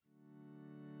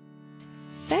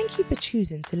Thank you for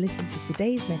choosing to listen to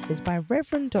today's message by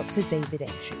Reverend Dr. David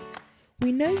Entry.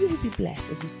 We know you will be blessed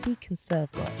as you seek and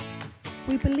serve God.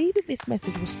 We believe that this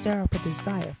message will stir up a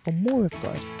desire for more of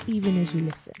God even as you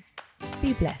listen.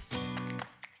 Be blessed.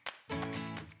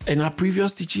 In our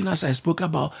previous teaching, as I spoke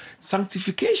about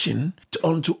sanctification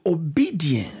unto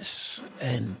obedience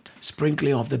and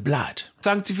sprinkling of the blood.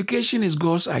 Sanctification is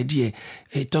God's idea.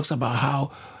 It talks about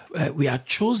how we are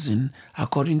chosen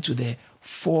according to the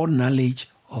foreknowledge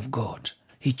of God.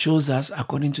 He chose us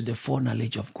according to the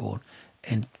foreknowledge of God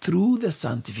and through the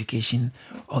sanctification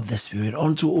of the Spirit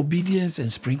unto obedience and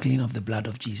sprinkling of the blood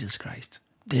of Jesus Christ.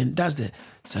 Then that's the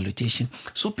salutation.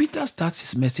 So Peter starts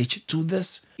his message to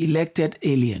this elected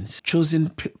aliens, chosen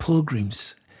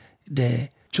pilgrims, the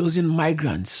chosen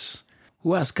migrants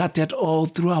who are scattered all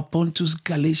throughout Pontus,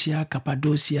 Galatia,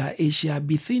 Cappadocia, Asia,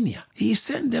 Bithynia. He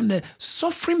sent them the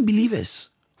suffering believers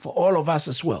for all of us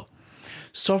as well.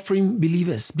 Suffering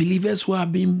believers who are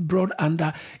being brought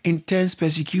under intense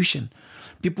persecution,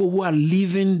 people who are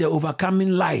living the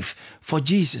overcoming life for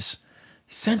Jesus.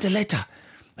 He sent a letter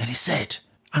and he said,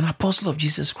 an apostle of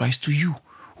Jesus Christ to you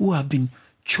who have been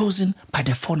chosen by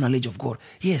the foreknowledge of God.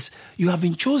 Yes, you have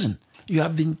been chosen. You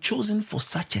have been chosen for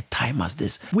such a time as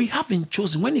this. We have been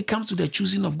chosen. When it comes to the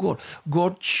choosing of God,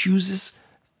 God chooses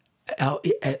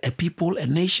a people, a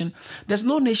nation. There's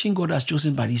no nation God has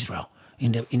chosen but Israel.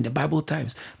 In the Bible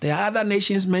times, there are other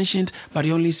nations mentioned, but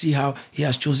you only see how he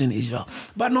has chosen Israel.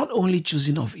 But not only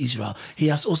choosing of Israel, he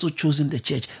has also chosen the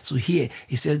church. So here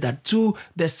he says that to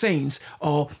the saints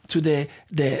or to the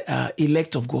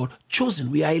elect of God, chosen.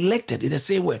 We are elected in the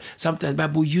same way. Sometimes the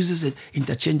Bible uses it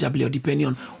interchangeably or depending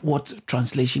on what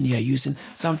translation you are using.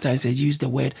 Sometimes they use the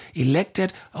word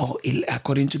elected or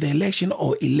according to the election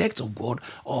or elect of God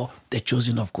or the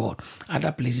chosen of God.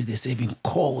 Other places they say even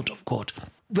called of God.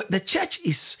 The church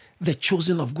is the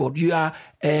chosen of God. You are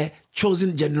a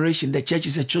chosen generation. The church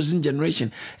is a chosen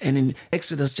generation. And in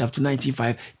Exodus chapter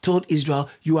 19:5, told Israel,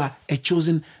 you are a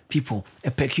chosen people,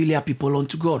 a peculiar people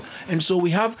unto God. And so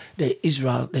we have the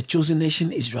Israel, the chosen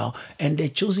nation Israel, and the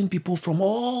chosen people from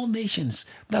all nations.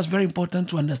 That's very important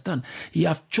to understand. You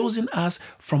have chosen us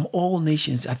from all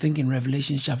nations. I think in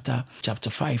Revelation chapter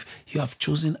 5, you have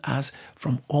chosen us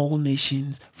from all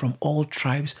nations, from all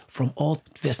tribes, from all,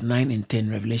 verse 9 and 10,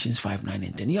 Revelations 5, 9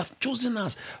 and 10. You have chosen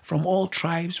us from all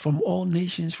tribes, from all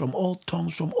nations, from all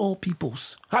tongues, from all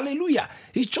peoples. Hallelujah.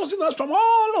 He's chosen us from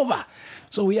all over.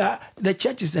 So the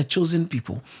church is a chosen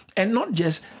people, and not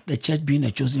just the church being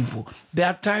a chosen people. There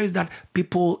are times that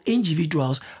people,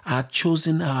 individuals, are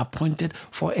chosen, are appointed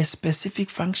for a specific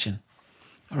function.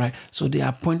 All right. So they are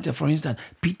appointed, for instance,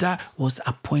 Peter was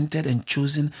appointed and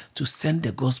chosen to send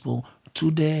the gospel to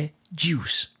the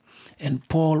Jews. And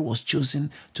Paul was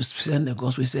chosen to send the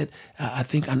gospel. He said,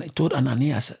 and he told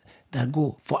Ananias that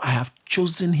go, for I have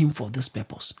chosen him for this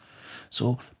purpose.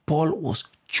 So Paul was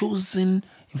chosen.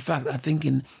 In fact, I think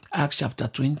in Acts chapter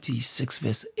 26,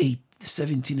 verse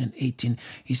 17 and 18,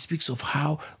 he speaks of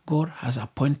how God has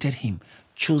appointed him,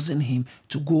 chosen him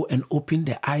to go and open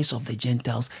the eyes of the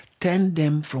Gentiles, turn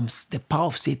them from the power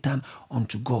of Satan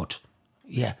unto God.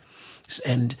 Yeah.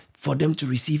 And for them to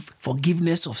receive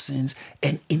forgiveness of sins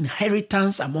and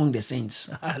inheritance among the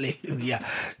saints. Hallelujah.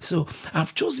 So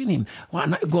I've chosen him.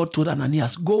 God told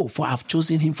Ananias, go, for I've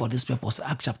chosen him for this purpose.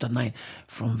 Acts chapter 9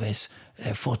 from verse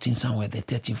 14 somewhere, the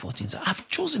 13, 14. So I've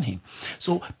chosen him.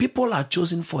 So people are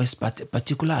chosen for a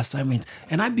particular assignment.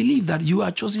 And I believe that you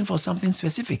are chosen for something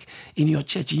specific in your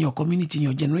church, in your community, in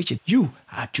your generation. You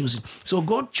are chosen. So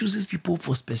God chooses people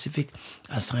for specific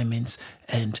assignments,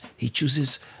 and he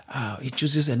chooses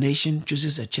a nation,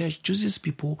 chooses a church, chooses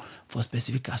people for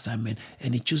specific assignment,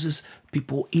 and he chooses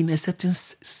people in a certain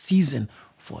season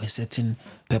for a certain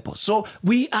purpose. So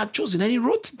we are chosen. And he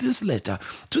wrote this letter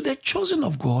to the chosen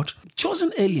of God,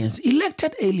 chosen aliens,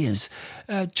 elected aliens,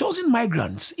 chosen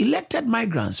migrants, elected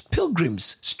migrants,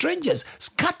 pilgrims, strangers,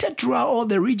 scattered throughout all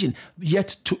the region,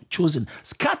 yet chosen.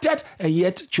 Scattered and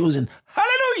yet chosen.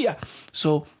 Hallelujah.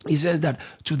 So he says that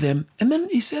to them. And then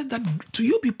he says that to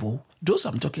you people, those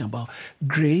I'm talking about,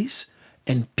 grace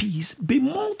and peace be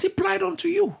multiplied unto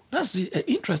you. That's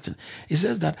interesting. It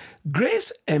says that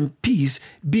grace and peace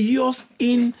be yours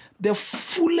in the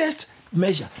fullest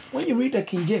measure. When you read the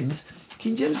King James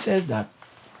says that,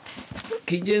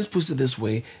 King James puts it this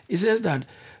way. It says that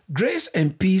grace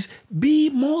and peace be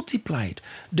multiplied.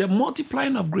 The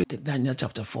multiplying of grace, Daniel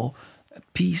chapter 4,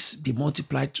 peace be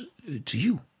multiplied to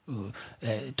you.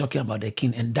 Talking about the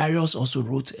king. And Darius also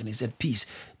wrote and he said peace.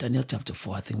 Daniel chapter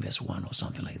 4, I think verse 1 or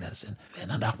something like that. And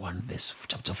another one,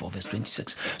 chapter 4, verse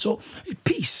 26. So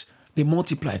peace be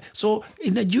multiplied. So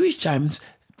in the Jewish times,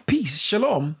 peace,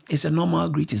 shalom, is a normal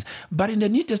greetings. But in the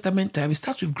New Testament time, it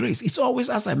starts with grace. It's always,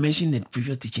 as I mentioned in the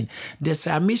previous teaching, the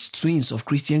Siamese twins of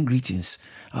Christian greetings.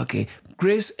 Okay,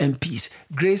 grace and peace,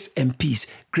 grace and peace,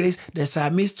 grace, the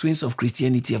Siamese twins of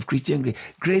Christianity, of Christian grace,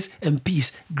 grace and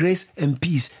peace, grace and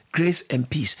peace, grace and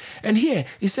peace. And here,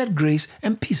 it said grace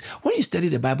and peace. When you study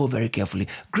the Bible very carefully,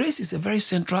 grace is a very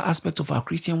central aspect of our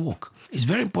Christian walk. It's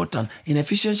very important. In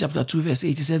Ephesians chapter 2, verse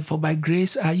 8, it said, for by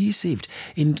grace are ye saved.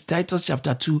 In Titus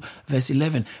chapter 2, verse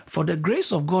 11, for the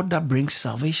grace of God that brings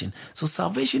salvation. So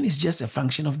salvation is just a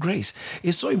function of grace.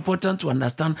 It's so important to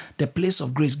understand the place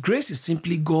of grace. Grace is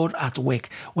simply God at work.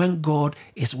 When God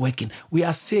is working, we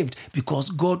are saved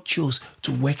because God chose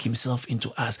to work himself into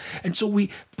us. And so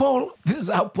this is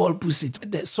how Paul puts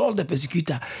it. Saul the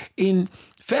persecutor in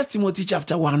 1 Timothy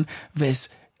chapter 1, verse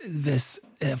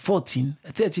 13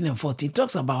 and 14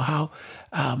 talks about how,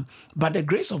 but the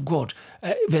grace of God,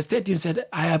 verse 13 said,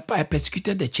 I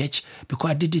persecuted the church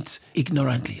because I did it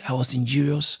ignorantly. I was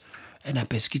injurious and I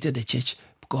persecuted the church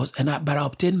but I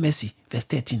obtained mercy. Verse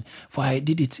 13, for I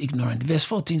did it ignorant. Verse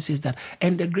 14 says that,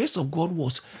 and the grace of God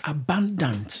was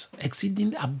abundant,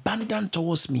 exceeding abundant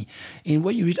towards me. And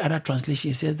when you read other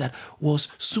translations, it says that was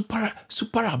super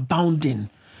abounding.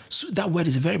 So that word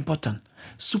is very important.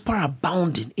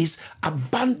 Superabounding is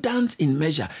abundant in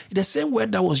measure. The same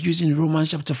word that was used in Romans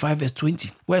chapter 5 verse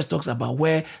 20, where it talks about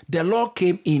where the law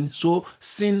came in so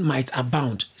sin might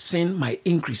abound, sin might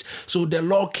increase. So the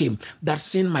law came that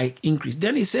sin might increase.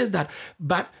 Then it says that,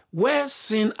 but where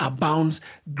sin abounds,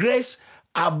 grace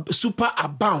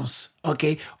superabounds,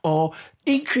 okay, or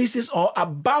increases or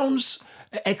abounds,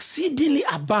 exceedingly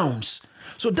abounds.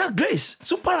 So that grace,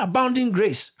 superabounding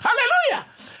grace. Hallelujah.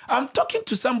 I'm talking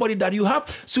to somebody that you have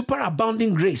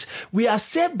superabounding grace. We are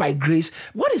saved by grace.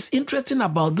 What is interesting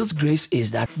about this grace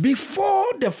is that before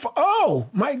oh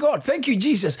my God, thank you,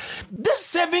 Jesus. This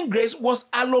saving grace was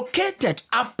allocated,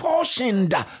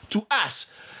 apportioned to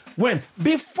us. When?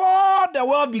 Before the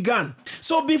world began.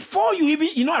 So before you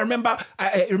even, I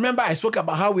remember I spoke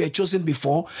about how we are chosen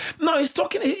before. Now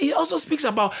he also speaks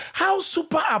about how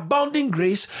superabounding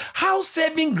grace, how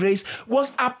saving grace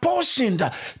was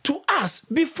apportioned to us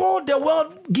before the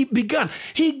world began.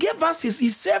 He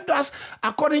saved us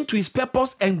according to his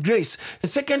purpose and grace.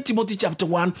 2 Timothy chapter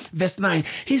 1, verse 9.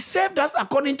 He saved us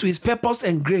according to his purpose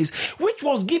and grace, which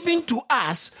was given to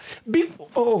us.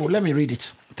 Let me read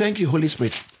it. Thank you, Holy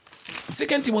Spirit. 2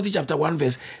 Timothy chapter 1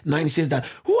 verse 9 says that,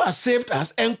 who has saved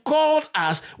us and called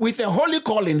us with a holy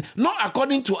calling, not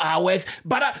according to our works,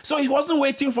 but so he wasn't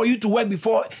waiting for you to work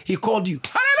before he called you.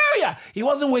 Hallelujah! He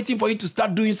wasn't waiting for you to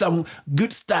start doing some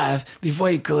good stuff before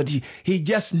he called you. He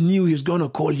just knew he was going to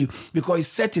call you because he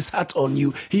set his heart on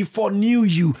you. He foreknew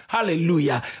you.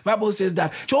 Hallelujah. Bible says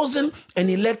that, chosen and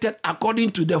elected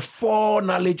according to the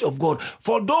foreknowledge of God.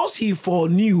 For those he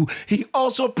foreknew, he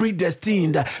also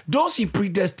predestined. Those he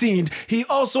predestined, he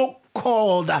also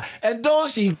called, and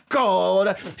those he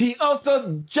called, he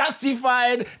also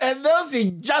justified, and those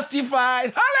he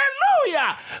justified,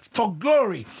 hallelujah, for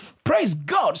glory. Praise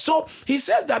God. So he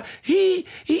says that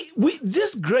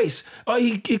this grace,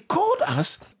 he called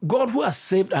us, God who has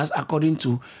saved us according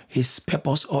to his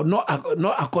purpose, or not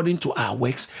according to our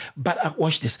works, but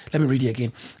watch this. Let me read it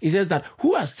again. He says that,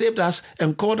 who has saved us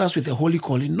and called us with a holy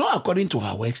calling, not according to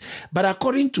our works, but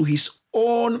according to his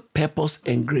own purpose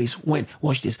and grace. When?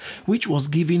 Watch this. Which was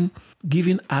given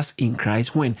us in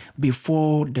Christ. When?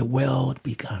 Before the world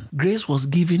began. Grace was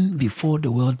given before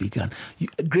the world began.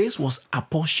 Grace was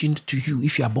apportioned to you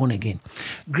if you are born again.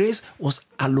 Grace was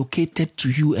allocated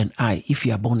to you and I if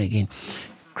you are born again.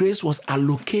 Grace was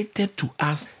allocated to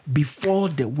us before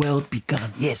the world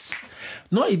began. Yes.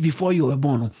 Not before you were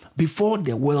born, before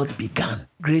the world began,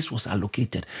 grace was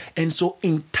allocated. And so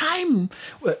in time,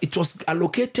 it was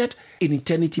allocated in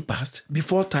eternity past,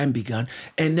 before time began.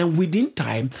 And then within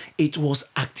time, it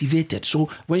was activated. So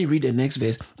when you read the next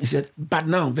verse, it said, but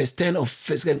now, verse 10 of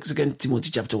 2 Timothy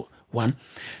chapter 1,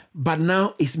 but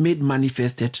now is made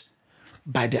manifested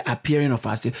by the appearing of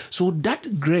us. So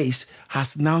that grace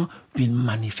has now been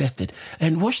manifested.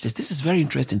 And watch this. This is very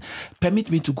interesting.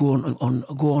 Permit me to go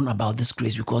on about this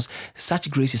grace, because such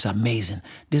grace is amazing.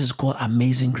 This is called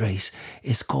amazing grace.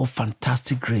 It's called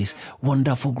fantastic grace,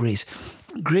 wonderful grace.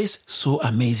 Grace so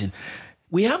amazing.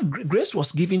 We have grace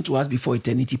was given to us before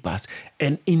eternity past,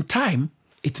 and in time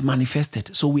it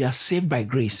manifested. So we are saved by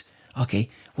grace. Okay,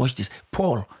 watch this.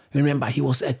 Paul, remember, he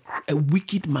was a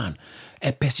wicked man,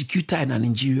 a persecutor and an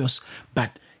injurious,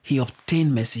 but he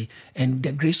obtained mercy, and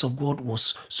the grace of God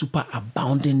was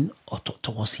superabounding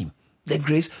towards him. The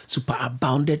grace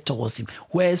superabounded towards him.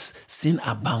 Where sin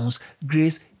abounds,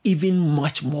 grace even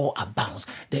much more abounds.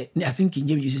 I think King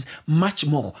James uses much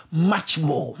more, much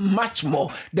more, much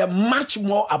more. The much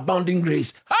more abounding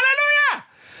grace. Hallelujah!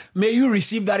 May you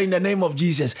receive that in the name of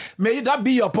Jesus. May that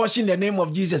be your portion in the name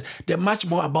of Jesus. The much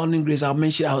more abounding grace.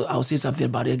 I'll say something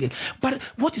about it again. But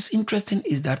what is interesting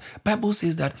is that Bible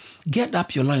says that get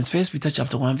up your loins. 1 Peter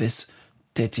chapter 1 verse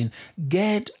 13.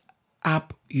 Get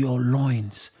up your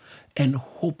loins and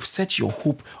hope, set your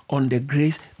hope on the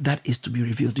grace that is to be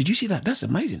revealed. Did you see that? That's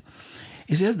amazing.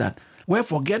 It says that,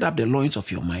 wherefore get up the loins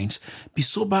of your minds, be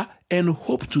sober and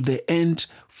hope to the end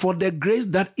for the grace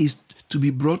that is to be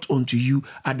brought unto you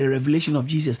at the revelation of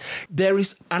Jesus. There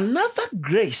is another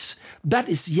grace that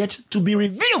is yet to be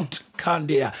revealed.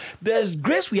 Candia. There's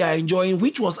grace we are enjoying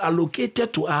which was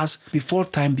allocated to us before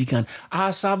time began.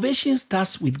 Our salvation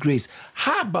starts with grace.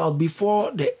 How about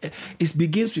it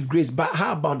begins with grace, but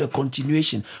how about the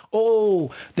continuation?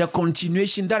 Oh, the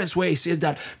continuation, that is where it says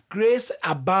that grace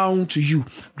abound to you.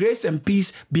 Grace and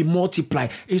peace be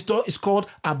multiplied. It's called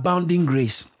abounding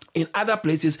grace. In other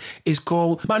places, it's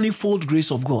called manifold grace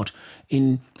of God.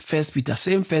 In 1 Peter,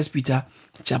 same 1 Peter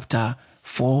chapter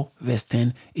 4, verse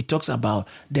 10, it talks about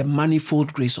the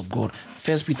manifold grace of God.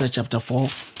 1 Peter chapter 4,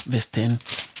 verse 10,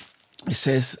 it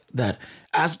says that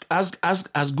as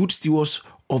good stewards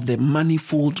of the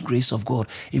manifold grace of God.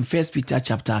 In 1 Peter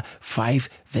chapter 5,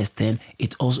 verse 10,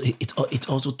 it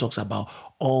also talks about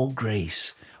all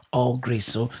grace. All grace.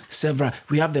 So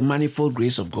we have the manifold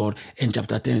grace of God in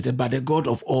chapter 10. It says, but the God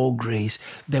of all grace,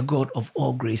 the God of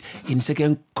all grace. In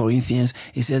 2 Corinthians,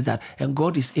 it says that, and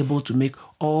God is able to make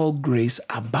all grace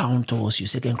abound towards you.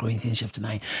 2 Corinthians chapter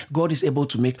 9. God is able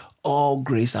to make all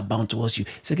grace abound towards you.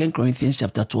 2 Corinthians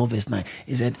chapter 12, verse 9.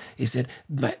 He said,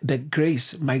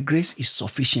 my grace is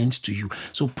sufficient to you.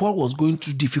 So Paul was going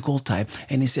through difficult time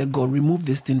and he said, God, remove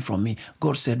this thing from me.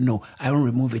 God said, no, I won't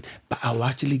remove it, but I will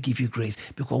actually give you grace.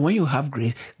 Because when you have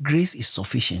grace, grace is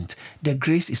sufficient. The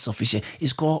grace is sufficient.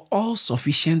 It's called all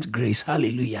sufficient grace.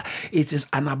 Hallelujah. It is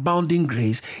an abounding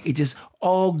grace. It is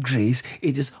all grace.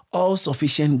 It is all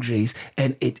sufficient grace,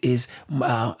 and it is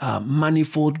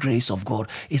manifold grace of God.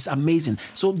 It's amazing.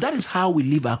 So that is how we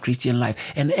live our Christian life.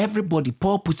 And everybody,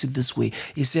 Paul puts it this way.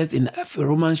 He says in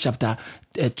Romans chapter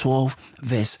 12,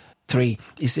 verse 3,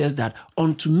 it says that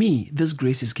unto me this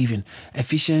grace is given.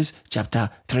 Ephesians chapter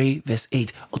 3, verse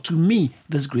 8, to me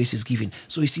this grace is given.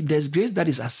 So you see, there's grace that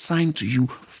is assigned to you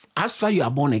as far you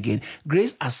are born again.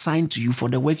 Grace assigned to you for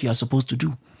the work you are supposed to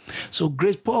do. So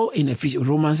grace, Paul in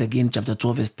Romans again, chapter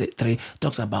 12, verse 3,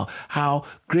 talks about how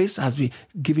grace has been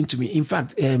given to me. In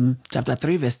fact, chapter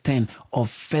 3, verse 10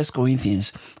 of 1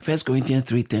 Corinthians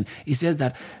 3:10, it says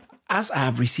that as I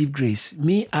have received grace,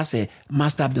 me as a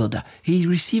master builder, he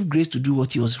received grace to do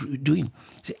what he was doing.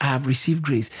 See, I have received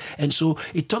grace. And so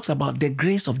it talks about the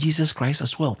grace of Jesus Christ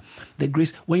as well. The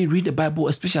grace, when you read the Bible,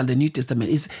 especially the New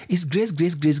Testament, it's grace,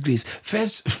 grace, grace, grace.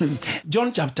 First,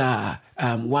 John chapter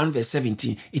 1, verse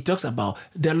 17, it talks about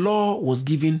the law was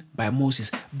given by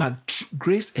Moses, but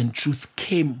grace and truth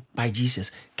came by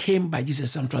Jesus. Came by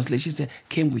Jesus. Some translations say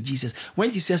came with Jesus.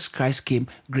 When Jesus Christ came,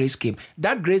 grace came.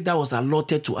 That grace that was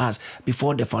allotted to us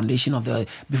before the foundation of the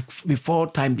earth, before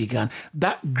time began,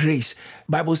 that grace,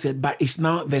 Bible said, but it's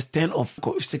now verse 10 of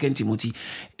 2 Timothy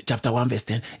chapter 1, verse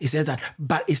 10. It says that,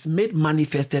 but it's made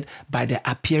manifested by the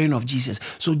appearing of Jesus.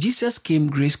 So Jesus came,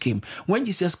 grace came. When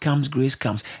Jesus comes, grace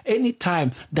comes.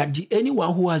 Anytime that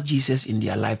anyone who has Jesus in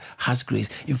their life has grace.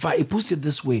 In fact, it puts it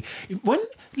this way.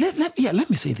 Let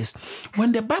me say this.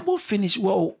 When the Bible finished,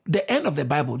 the end of the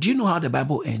Bible, do you know how the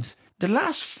Bible ends? The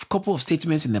last couple of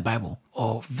statements in the Bible,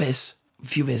 or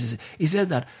few verses, it says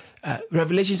that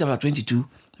Revelation chapter 22,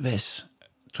 verse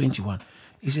 21,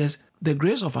 it says, the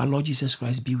grace of our Lord Jesus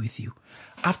Christ be with you.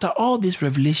 After all these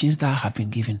revelations that have been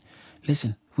given,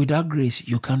 listen, without grace,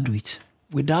 you can't do it.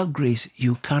 Without grace,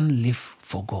 you can't live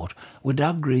for God.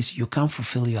 Without grace, you can't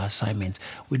fulfill your assignment.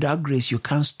 Without grace, you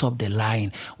can't stop the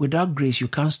lying. Without grace, you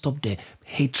can't stop the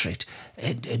hatred,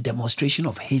 a demonstration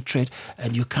of hatred,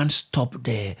 and you can't stop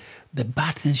the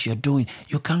bad things you're doing.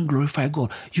 You can't glorify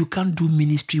God. You can't do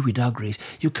ministry without grace.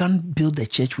 You can't build the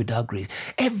church without grace.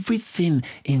 Everything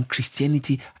in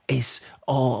Christianity is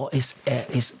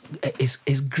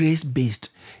grace-based.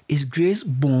 Is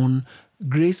grace-born,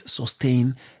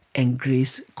 grace-sustained, and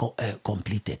grace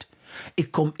completed.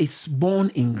 It's born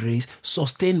in grace,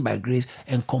 sustained by grace,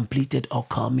 and completed or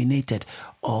culminated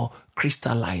or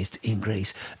crystallized in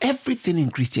grace. Everything in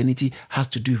Christianity has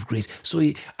to do with grace. So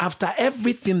after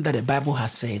everything that the Bible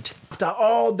has said, after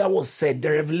all that was said,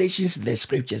 the revelations in the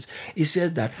scriptures, it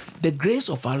says that the grace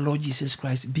of our Lord Jesus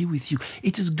Christ be with you.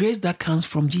 It is grace that comes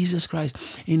from Jesus Christ.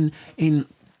 In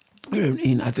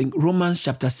I think Romans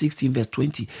chapter 16 verse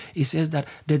 20, it says that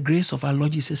the grace of our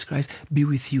Lord Jesus Christ be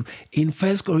with you. In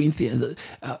 1 Corinthians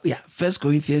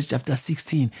chapter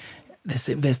 16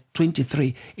 verse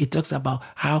 23, it talks about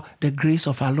how the grace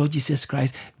of our Lord Jesus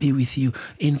Christ be with you.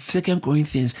 In 2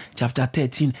 Corinthians chapter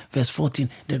 13 verse 14,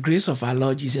 the grace of our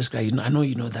Lord Jesus Christ, I know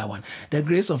you know that one. The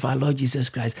grace of our Lord Jesus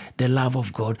Christ, the love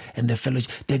of God and the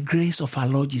fellowship. The grace of our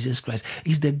Lord Jesus Christ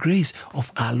is the grace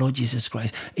of our Lord Jesus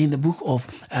Christ. In the book of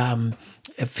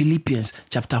Philippians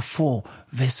chapter 4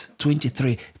 verse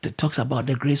 23, it talks about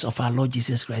the grace of our Lord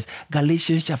Jesus Christ.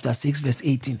 Galatians chapter 6 verse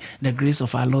 18, the grace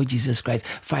of our Lord Jesus Christ.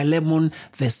 Philemon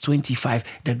verse 25,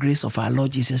 the grace of our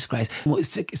Lord Jesus Christ.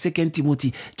 2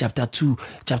 Timothy chapter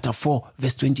 4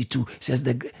 verse 22 says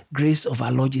the grace of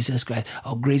our Lord Jesus Christ,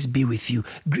 or grace be with you.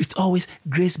 It's always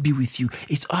grace be with you.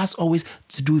 It has always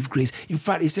to do with grace. In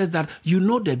fact, it says that you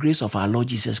know the grace of our Lord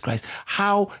Jesus Christ,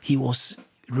 how he was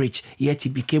rich, yet he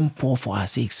became poor for our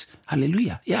sakes.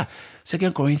 Hallelujah. Yeah.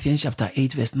 2 Corinthians chapter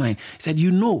 8 verse 9 said,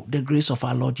 you know the grace of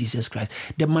our Lord Jesus Christ.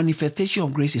 The manifestation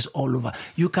of grace is all over.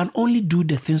 You can only do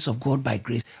the things of God by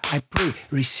grace. I pray,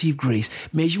 receive grace.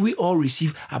 May we all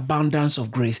receive abundance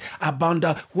of grace.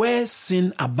 Where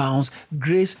sin abounds,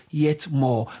 grace yet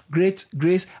more. Great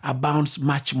grace abounds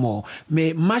much more.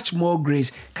 May much more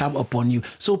grace come upon you.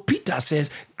 So Peter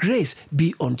says, grace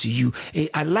be unto you.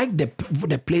 I like the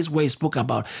place where he spoke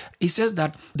about. He says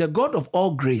that the God of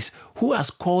all grace, who has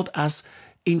called us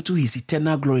into his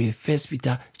eternal glory, 1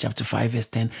 Peter chapter 5 verse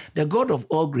 10, the God of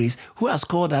all grace, who has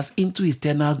called us into his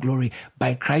eternal glory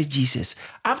by Christ Jesus,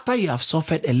 after you have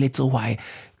suffered a little while,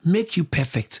 make you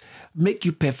perfect,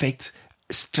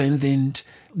 strengthened,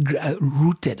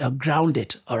 rooted or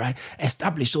grounded, all right,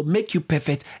 established. So make you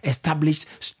perfect, established,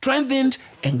 strengthened,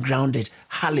 and grounded.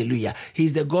 Hallelujah.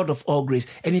 He's the God of all grace,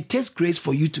 and it takes grace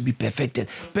for you to be perfected.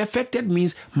 Perfected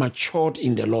means matured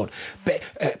in the Lord.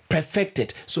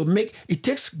 Perfected. So it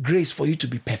takes grace for you to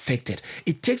be perfected.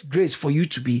 It takes grace for you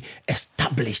to be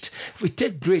established. It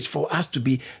takes grace for us to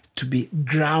be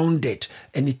grounded,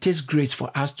 and it takes grace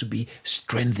for us to be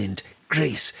strengthened.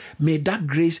 Grace. May that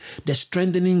grace, the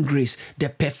strengthening grace, the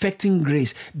perfecting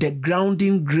grace, the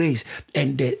grounding grace,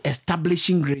 and the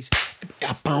establishing grace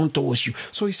abound towards you.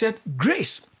 So he said,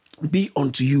 grace be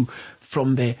unto you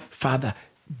from the Father.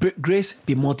 Grace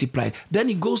be multiplied. Then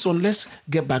he goes on. Let's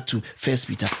get back to 1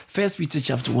 Peter. 1 Peter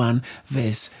chapter 1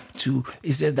 verse 2.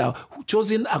 It says that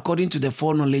chosen according to the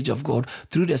foreknowledge of God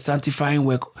through the sanctifying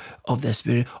work of the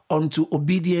Spirit unto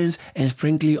obedience and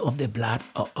sprinkling of the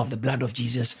blood of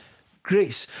Jesus.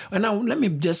 Grace. And now let me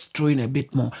just throw in a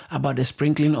bit more about the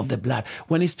sprinkling of the blood.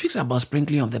 When he speaks about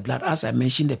sprinkling of the blood, as I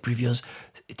mentioned in the previous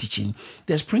teaching,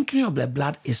 the sprinkling of the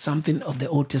blood is something of the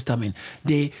Old Testament.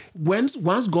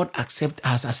 Once God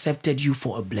has accepted you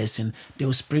for a blessing, they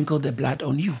will sprinkle the blood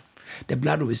on you. The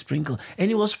blood will be sprinkled. And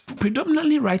he was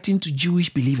predominantly writing to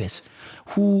Jewish believers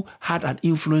who had an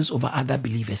influence over other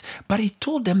believers. But he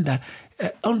told them that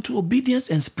unto obedience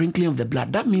and sprinkling of the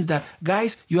blood. That means that,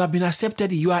 guys, you have been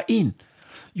accepted. You are in.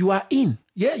 You are in.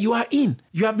 Yeah, you are in.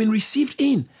 You have been received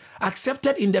in.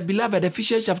 Accepted in the beloved,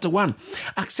 Ephesians chapter 1.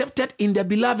 Accepted in the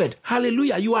beloved.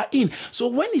 Hallelujah, you are in. So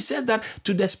when he says that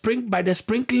by the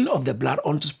sprinkling of the blood,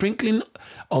 unto sprinkling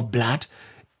of blood,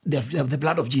 the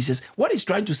blood of Jesus, what he's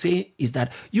trying to say is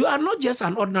that you are not just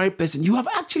an ordinary person. You have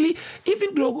actually,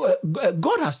 even though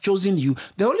God has chosen you,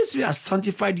 the Holy Spirit has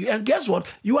sanctified you, and guess what?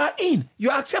 You are in.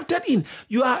 You are accepted in.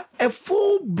 You are a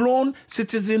full-blown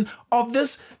citizen of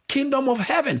this kingdom of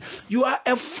heaven. You are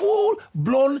a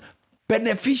full-blown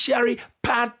beneficiary,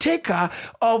 partaker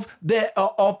of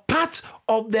or part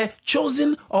of the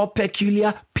chosen or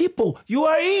peculiar people. You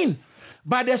are in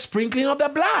by the sprinkling of the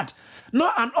blood.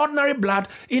 Not an ordinary blood.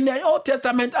 In the Old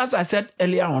Testament, as I said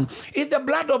earlier on, it's the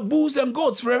blood of bulls and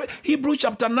goats. Hebrews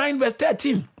chapter 9 verse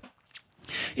 13.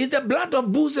 It's the blood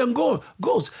of bulls and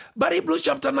goats. But Hebrews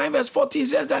chapter 9 verse 14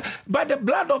 says that by the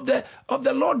blood of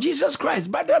the Lord Jesus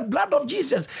Christ, by the blood of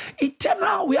Jesus,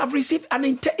 we have received an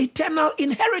eternal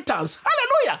inheritance.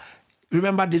 Hallelujah.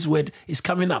 Remember, this word is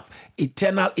coming up.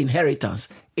 Eternal inheritance.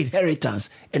 And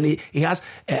the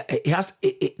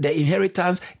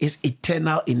inheritance is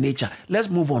eternal in nature. Let's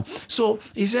move on. So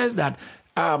he says that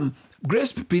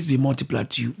grace, peace be multiplied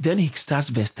to you. Then he starts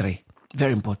verse 3.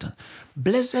 Very important.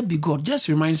 Blessed be God. Just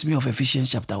reminds me of Ephesians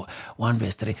chapter 1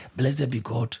 verse 3. Blessed be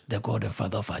God, the God and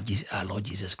Father of our Lord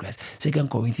Jesus Christ. 2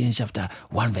 Corinthians chapter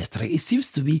 1 verse 3. It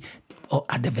seems to be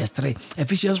at the verse 3.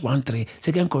 Ephesians 1:3.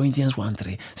 2 Corinthians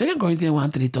 1:3. 2 Corinthians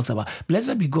 1:3 talks about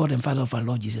blessed be God and Father of our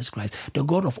Lord Jesus Christ, the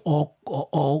God of all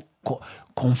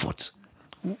comforts.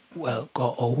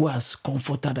 who has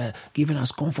comforted, given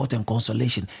us comfort and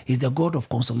consolation. He's the God of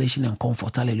consolation and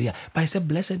comfort. Hallelujah. But I said,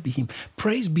 blessed be him.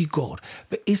 Praise be God.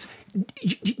 But do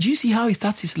you see how he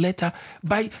starts his letter?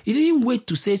 He didn't wait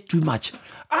to say too much.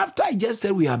 After I just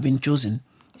said we have been chosen,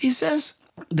 he says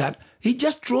that he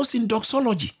just throws in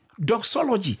doxology.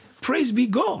 Doxology. Praise be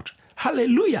God.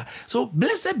 Hallelujah. So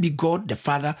blessed be God, the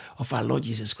Father of our Lord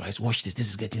Jesus Christ. Watch this. This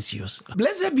is getting serious.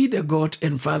 Blessed be the God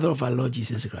and Father of our Lord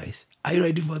Jesus Christ. Are you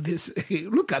ready for this?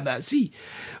 Look at that. See,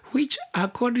 which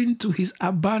according to his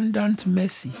abundant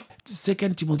mercy, 2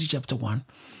 Timothy chapter 1,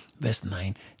 verse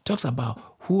 9, talks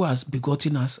about who has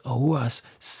begotten us or who has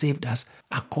saved us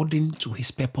according to his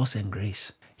purpose and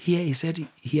grace. Here he said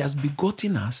he has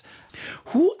begotten us,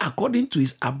 who according to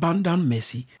his abundant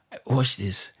mercy, watch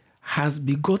this, has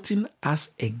begotten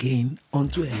us again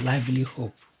unto a lively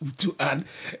hope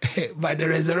by the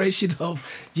resurrection of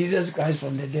Jesus Christ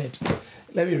from the dead.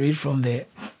 Let me read from the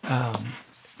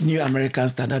New American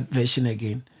Standard Version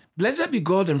again. Blessed be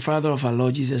God and Father of our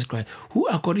Lord Jesus Christ, who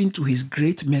according to his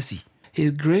great mercy,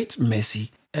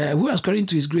 who according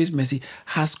to his great mercy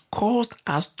has caused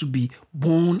us to be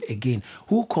born again.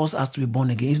 Who caused us to be born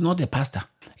again? It's not the pastor.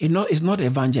 It's not the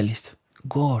evangelist.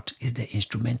 God is the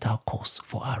instrumental cause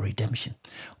for our redemption.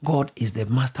 God is the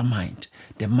mastermind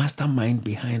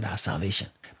behind our salvation.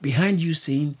 Behind you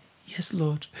saying, yes,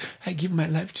 Lord, I give my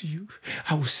life to you.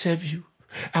 I will serve you.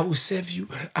 I will serve you.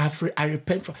 I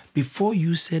repent for. Before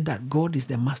you said that, God is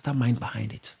the mastermind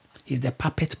behind it. He's the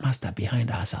puppet master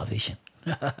behind our salvation.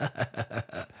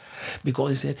 Because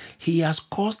he said, he has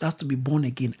caused us to be born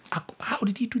again. How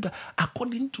did he do that?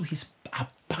 According to his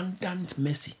abundant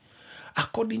mercy.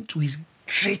 According to his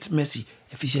great mercy.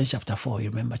 Ephesians chapter 4, you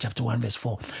remember chapter 1 verse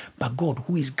 4. But God,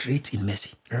 who is great in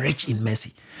mercy, rich in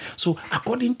mercy. So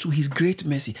according to his great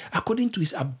mercy, according to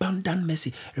his abundant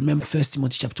mercy, remember 1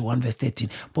 Timothy chapter 1 verse 13.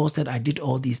 Paul said, I did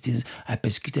all these things. I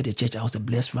persecuted the church. I was a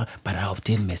blessed man, but I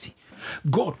obtained mercy.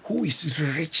 God, who is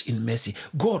rich in mercy.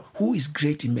 God, who is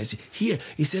great in mercy. Here,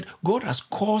 he said, God has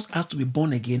caused us to be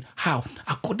born again. How?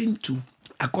 According to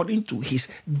his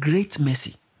great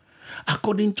mercy.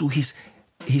 According to his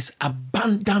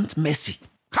abundant mercy.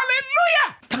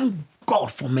 Hallelujah! Thank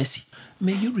God for mercy.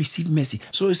 May you receive mercy.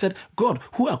 So he said, God,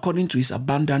 who according to his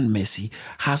abundant mercy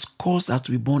has caused us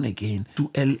to be born again to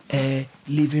a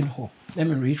living hope. Let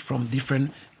me read from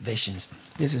different versions.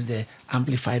 This is the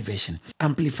Amplified Version.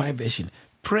 Amplified Version.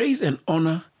 Praise and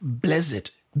honor,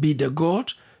 blessed be the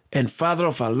God and Father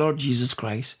of our Lord Jesus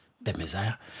Christ, the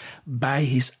Messiah. By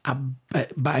his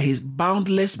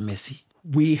boundless mercy,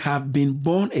 we have been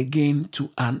born again to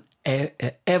an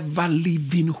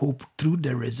ever-living hope through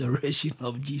the resurrection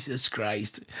of Jesus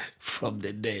Christ from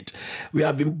the dead. We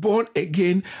have been born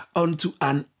again unto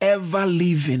an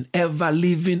ever-living.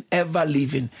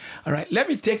 All right, let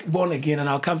me take born again and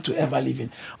I'll come to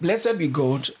ever-living. Blessed be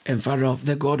God and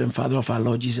Father of our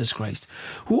Lord Jesus Christ,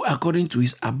 who according to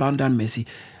his abundant mercy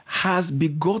has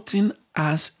begotten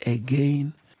us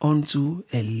again unto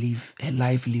a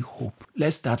lively hope.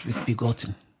 Let's start with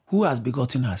begotten. Who has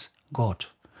begotten us? God.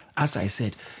 As I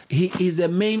said, he is the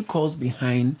main cause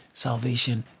behind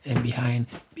salvation and behind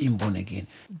being born again.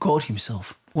 God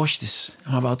himself. Watch this.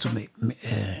 I'm about to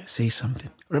say something.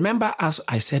 Remember, as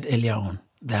I said earlier on,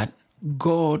 that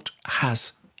God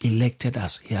has elected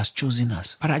us. He has chosen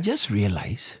us. But I just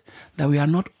realized that we are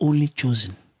not only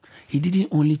chosen. He didn't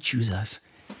only choose us.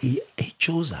 He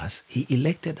chose us. He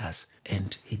elected us.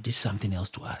 And he did something else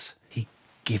to us. He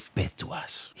gave birth to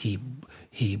us. He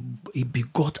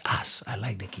begot us. I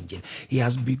like the King James. He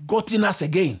has begotten us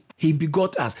again. He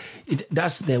begot us.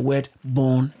 That's the word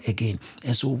born again.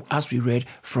 And so as we read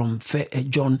from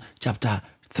John chapter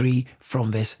 3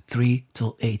 from verse 3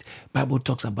 till 8, Bible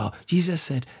talks about, Jesus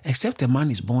said, except a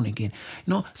man is born again.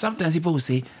 You know, sometimes people will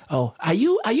say, oh, are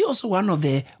you also one of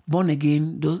the born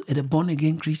again, the born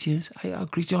again Christians? Are you a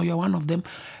Christian? You're one of them.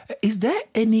 Is there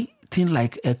anything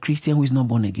like a Christian who is not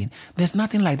born again? There's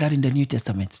nothing like that in the New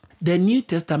Testament. The New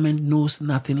Testament knows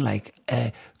nothing like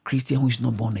a Christian who is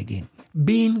not born again.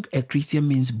 Being a Christian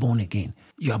means born again.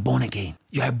 You are born again.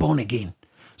 You are born again.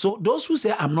 So those who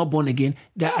say I'm not born again,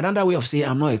 there's another way of saying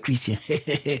I'm not a Christian.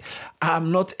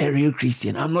 I'm not a real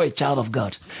Christian. I'm not a child of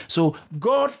God. So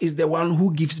God is the one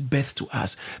who gives birth to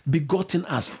us, begotten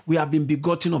us. We have been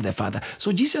begotten of the Father.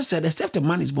 So Jesus said, except a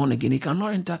man is born again, he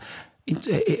cannot enter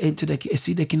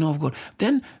see the kingdom of God.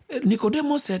 Then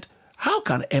Nicodemus said, how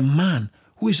can a man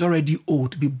who is already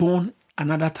old be born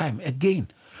another time again?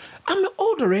 I'm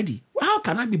old already. How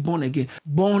can I be born again?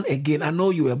 Born again. I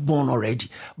know you were born already,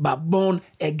 but born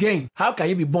again. How can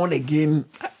you be born again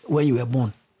when you were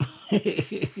born?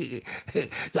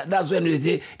 That's when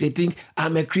they think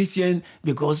I'm a Christian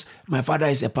because my father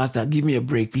is a pastor. Give me a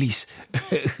break, please.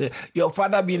 Your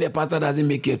father being a pastor doesn't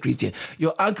make you a Christian.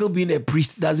 Your uncle being a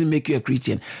priest doesn't make you a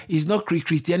Christian. It's not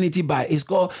Christianity it's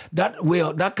called that way.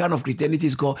 That kind of Christianity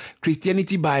is called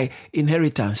Christianity by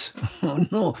inheritance.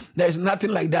 No, there's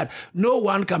nothing like that. No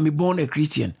one can be born a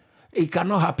Christian. It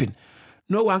cannot happen.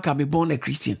 No one can be born a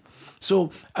Christian.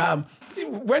 So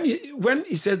when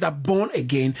it says that born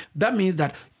again, that means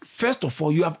that first of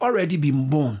all, you have already been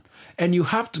born and you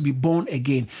have to be born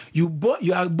again. You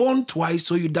are born twice,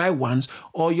 so you die once,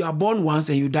 or you are born once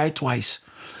and you die twice.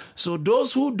 So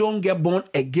those who don't get born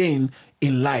again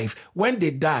in life, when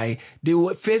they die, they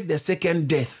will face the second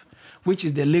death, which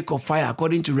is the lake of fire,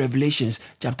 according to Revelations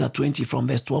chapter 20 from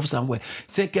verse 12 somewhere.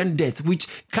 Second death, which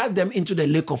cast them into the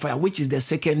lake of fire, which is the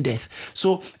second death.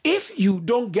 So if you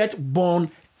don't get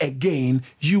born again,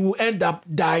 you will end up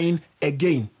dying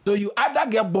again. So you either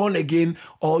get born again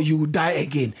or you die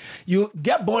again. You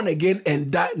get born again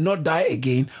and not die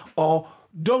again, or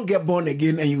don't get born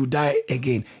again and you die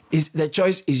again. The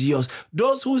choice is yours.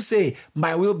 Those who say,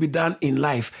 my will be done in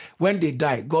life, when they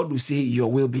die, God will say,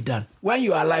 your will be done. When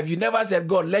you are alive, you never said,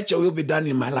 God, let your will be done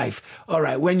in my life. All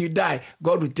right. When you die,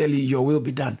 God will tell you, your will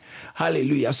be done.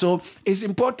 Hallelujah. So it's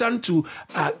important to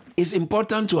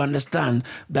understand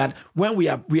that when we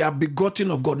are begotten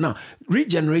of God. Now,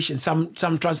 regeneration, some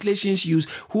translations use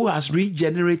who has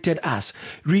regenerated us.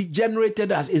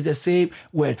 Regenerated us is the same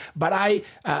word. But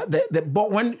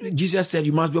when Jesus said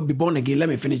you must be born again, let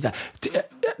me finish that.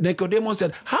 Nicodemus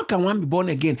said, how can one be born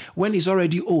again when he's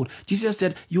already old? Jesus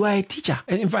said, you are a teacher.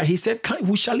 And in fact, he said,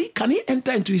 can he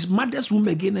enter into his mother's womb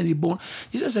again and be born?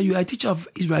 Jesus said, you are a teacher of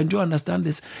Israel. Do you understand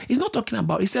this? He's not talking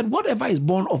about, he said, whatever is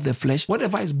born of the flesh,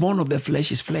 whatever is born of the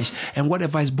flesh is flesh, and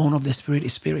whatever is born of the spirit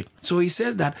is spirit. So he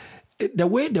says that the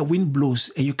way the wind blows,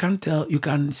 and you can't tell, you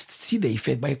can see the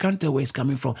effect, but you can't tell where it's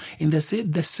coming from. In the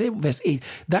same verse 8,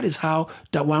 that is how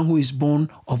the one who is born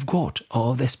of God or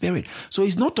of the Spirit. So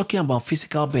he's not talking about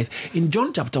physical birth. In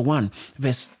John chapter 1,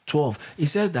 verse 12, he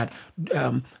says that,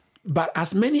 but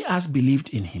as many as believed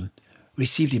in him,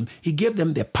 received him, he gave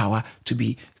them the power to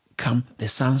become the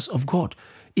sons of God.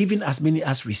 Even as many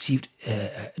as received,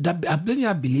 many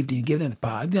have believed in him, gave them the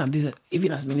power,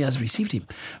 even as many as received him.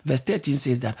 Verse 13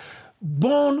 says that,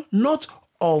 born not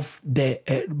of blood,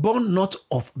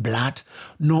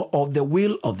 nor of the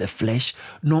will of the flesh,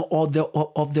 nor of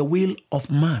the will of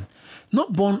man.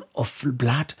 Not born of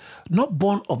blood, not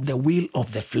born of the will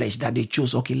of the flesh that they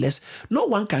chose. Okay, no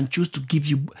one can choose to get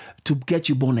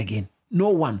you born again. No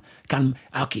one can,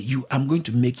 I'm going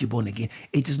to make you born again.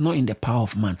 It is not in the power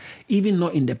of man, even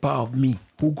not in the power of me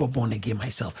who got born again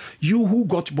myself. You who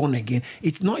got born again,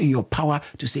 it's not in your power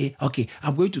to say, okay,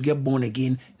 I'm going to get born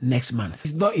again next month.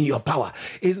 It's not in your power.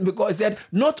 It's because it said,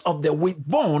 not of the way,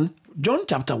 born, John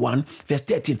chapter 1, verse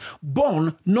 13,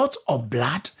 born not of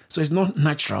blood. So it's not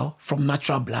natural, from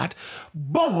natural blood.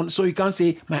 Born, so you can't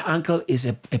say, my uncle is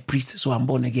a priest, so I'm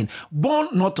born again. Born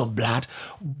not of blood,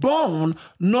 born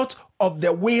not of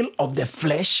the will of the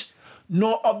flesh,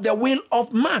 nor of the will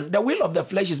of man. The will of the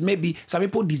flesh is maybe some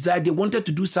people desire, they wanted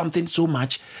to do something so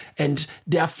much, and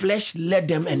their flesh led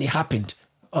them and it happened.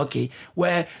 Okay,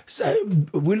 where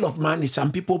will of man is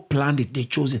some people planned it, they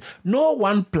chose it. No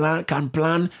one can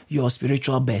plan your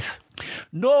spiritual birth.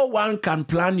 No one can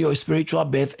plan your spiritual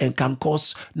birth and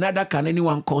neither can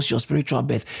anyone cause your spiritual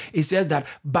birth. It says that,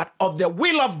 but of the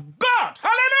will of God.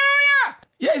 Hallelujah!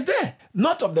 Yeah, it's there.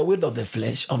 Not of the will of the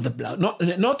flesh, of the blood,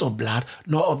 not of blood,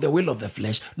 nor of the will of the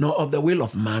flesh, nor of the will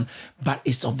of man, but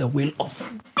it's of the will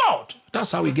of God.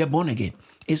 That's how we get born again.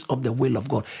 It's of the will of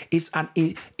God.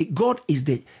 God is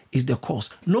the cause.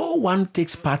 No one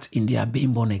takes part in their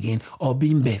being born again or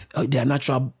being birth, their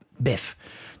natural birth.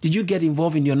 Did you get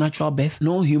involved in your natural birth?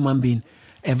 No human being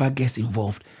ever gets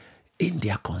involved in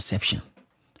their conception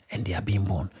and they are being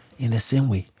born. In the same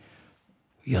way,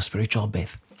 your spiritual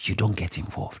birth, you don't get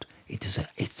involved.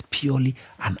 It's purely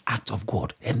an act of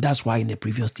God. And that's why in the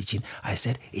previous teaching, I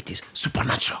said it is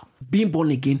supernatural. Being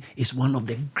born again is one of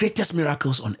the greatest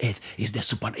miracles on earth.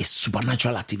 It's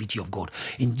supernatural activity of God.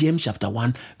 In James chapter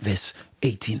 1, verse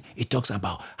 18, it talks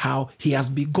about how he has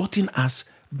begotten us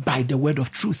by the word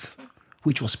of truth,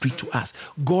 which was preached to us.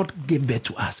 God gave birth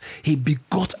to us. He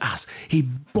begot us. He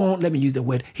born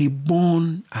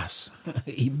us.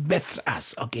 He birthed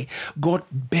us, okay? God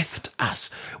birthed us.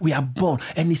 We are born,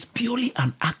 and it's purely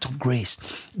an act of grace.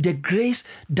 The grace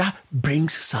that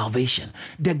brings salvation.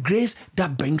 The grace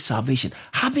that brings salvation.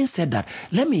 Having said that,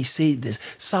 let me say this.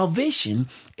 Salvation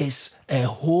is a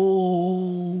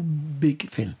whole big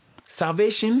thing.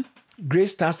 Salvation,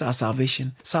 Grace starts our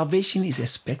salvation. Salvation is a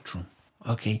spectrum,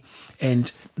 okay?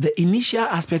 And the initial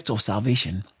aspect of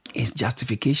salvation is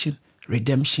justification,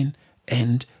 redemption,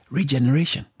 and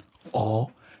regeneration,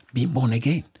 or being born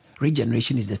again.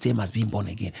 Regeneration is the same as being born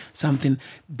again. Something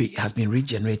has been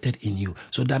regenerated in you.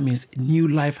 So that means new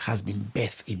life has been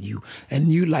birthed in you. And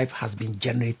new life has been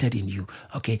generated in you.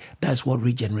 Okay, that's what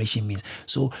regeneration means.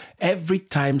 So every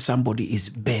time somebody is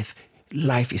birthed,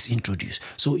 life is introduced.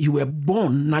 So you were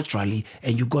born naturally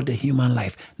and you got the human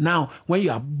life. Now, when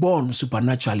you are born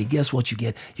supernaturally, guess what you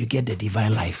get? You get the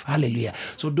divine life. Hallelujah.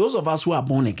 So those of us who are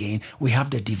born again, we have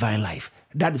the divine life.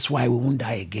 That is why we won't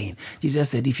die again. Jesus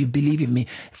said, if you believe in me,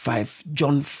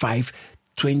 John 5,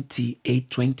 28,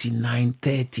 29,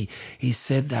 30, he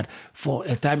said that for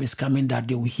a time is coming that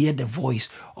they will hear the voice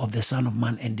of the Son of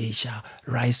Man and they shall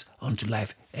rise unto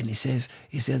life. And he says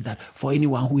that for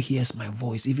anyone who hears my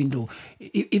voice,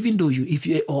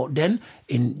 then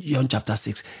in John chapter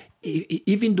 6,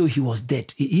 even though he was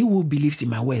dead, he who believes in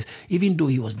my words, even though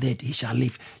he was dead, he shall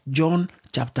live. John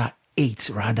chapter 8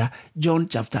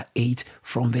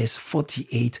 from verse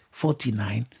 48,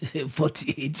 49,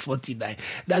 48, 49.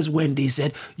 That's when they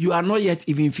said, you are not yet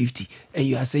even 50 and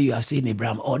you have seen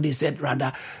Abraham. Or they said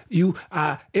rather,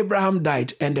 Abraham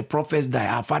died and the prophets died,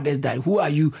 our fathers died. Who are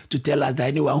you to tell us that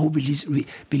anyone who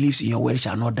believes in your word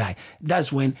shall not die? That's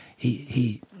when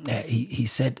he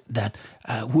said that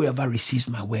whoever receives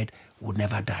my word will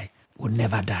never die.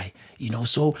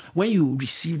 So when you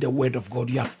receive the word of God,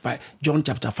 you have John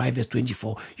chapter 5 verse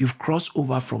 24, you've crossed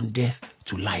over from death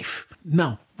to life.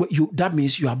 Now, that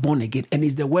means you are born again, and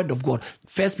it's the word of God.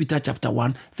 1 Peter chapter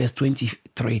 1 verse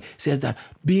 23 says that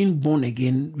being born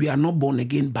again, we are not born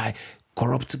again by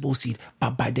corruptible seed,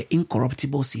 but by the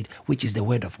incorruptible seed, which is the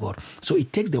word of God. So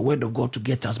it takes the word of God to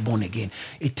get us born again.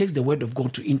 It takes the word of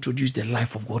God to introduce the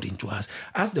life of God into us.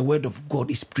 As the word of God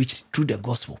is preached through the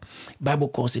gospel, the Bible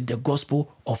calls it the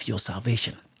gospel of your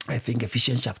salvation. I think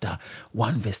Ephesians chapter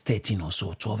 1 verse 13 or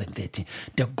so, 12 and 13.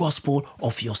 The gospel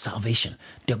of your salvation.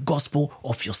 The gospel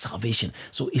of your salvation.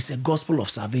 So it's a gospel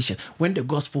of salvation. When the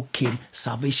gospel came,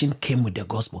 salvation came with the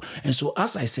gospel. And so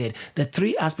as I said, the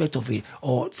three aspects of it,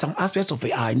 or some aspects of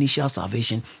it, our initial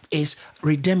salvation is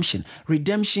redemption.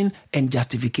 Redemption and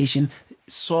justification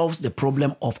solves the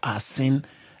problem of our sins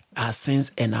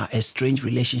and our estranged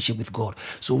relationship with God.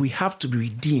 So we have to be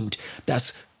redeemed.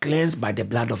 That's cleansed by the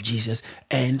blood of Jesus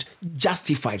and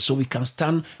justified so we can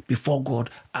stand before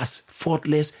God as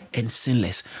faultless and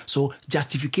sinless. So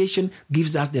justification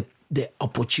gives us the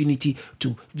opportunity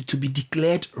to be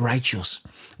declared righteous.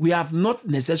 We have not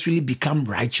necessarily become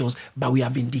righteous, but we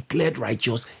have been declared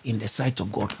righteous in the sight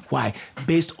of God. Why?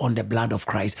 Based on the blood of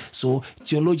Christ. So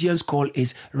theologians call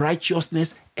it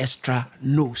righteousness extra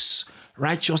nos.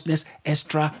 Righteousness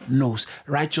extra nos,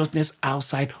 righteousness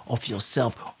outside of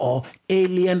yourself, or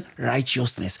alien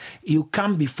righteousness. You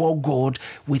come before God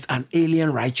with an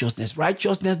alien righteousness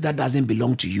that doesn't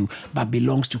belong to you, but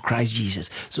belongs to Christ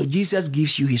Jesus. So Jesus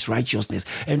gives you his righteousness.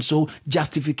 And so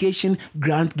justification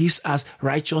gives us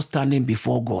righteous standing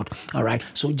before God. All right.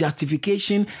 So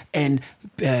justification and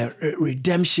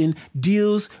redemption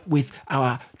deals with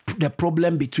the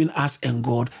problem between us and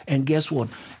God. And guess what?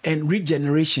 And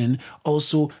regeneration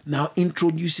also now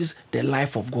introduces the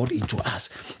life of God into us.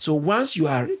 So once you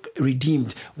are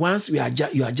redeemed, once you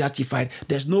are justified,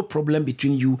 there's no problem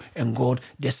between you and God.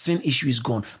 The sin issue is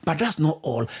gone. But that's not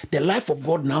all. The life of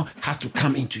God now has to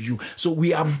come into you. So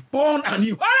we are born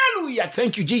anew. Hallelujah.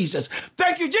 Thank you, Jesus.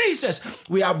 Thank you, Jesus.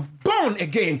 We are born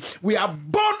again. We are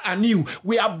born anew.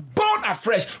 We are born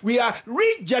afresh. We are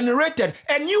regenerated.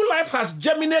 A new life has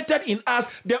germinated in us.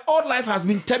 The old life has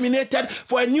been terminated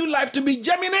for a new life to be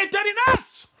germinated in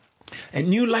us. A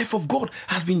new life of God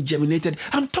has been germinated.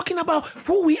 I'm talking about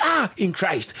who we are in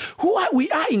Christ.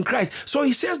 We are in Christ. So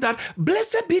he says that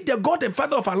blessed be the God and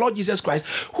Father of our Lord Jesus Christ,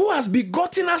 who has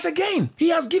begotten us again. He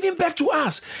has given birth to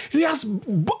us. He has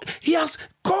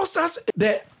caused us.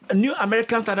 The New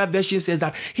American Standard Version says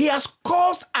that he has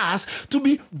caused us to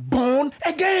be born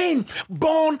again,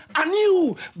 born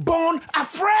anew, born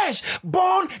afresh,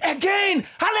 born again.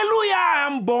 Hallelujah,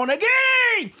 I'm born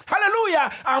again.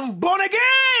 Hallelujah, I'm born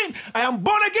again. I am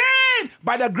born again.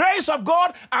 By the grace of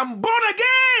God, I'm born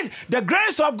again. The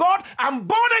grace of God, I'm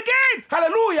born again.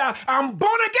 Hallelujah, I'm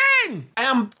born again. I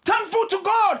am thankful to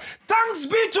God. Thanks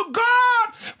be to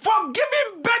God for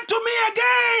giving birth to me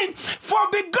again, for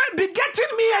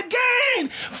begetting me again,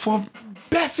 for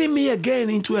birthing me again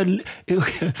into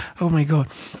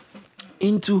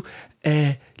into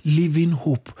a living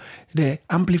hope. The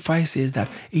Amplifier says that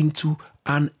into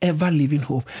an ever living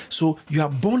hope. So you are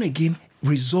born again,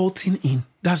 resulting in,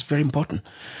 that's very important,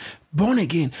 born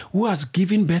again, who has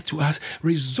given birth to us,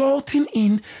 resulting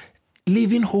in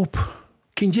living hope.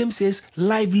 King James says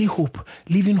lively hope,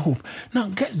 living hope. Now,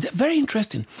 very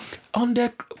interesting.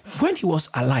 When he was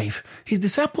alive, his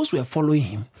disciples were following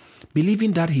him,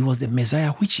 believing that he was the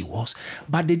Messiah, which he was,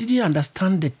 but they didn't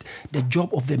understand the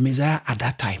job of the Messiah at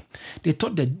that time. They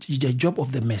thought that the job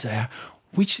of the Messiah,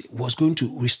 which was going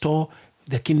to restore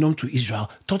the kingdom to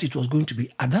Israel, thought it was going to be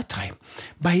at that time.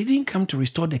 But he didn't come to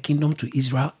restore the kingdom to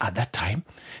Israel at that time,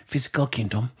 physical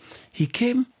kingdom. He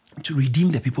came to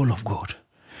redeem the people of God.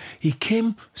 He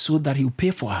came so that he would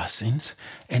pay for our sins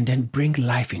and then bring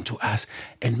life into us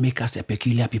and make us a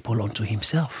peculiar people unto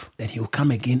himself. Then he will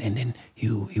come again, and then he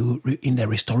will, in the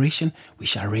restoration, we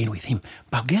shall reign with him.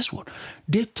 But guess what?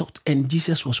 They thought, and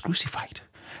Jesus was crucified.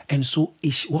 And so,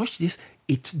 watch this,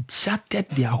 it shattered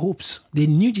their hopes. They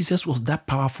knew Jesus was that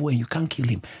powerful and you can't kill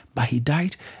him. But he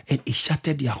died and it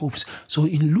shattered their hopes. So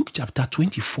in Luke chapter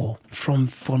 24, from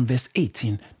verse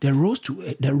 18, they rose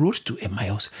to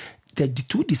Emmaus. The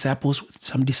two disciples,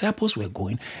 some disciples were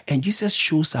going, and Jesus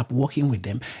shows up walking with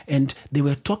them, and they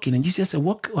were talking, and Jesus said,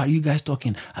 "What are you guys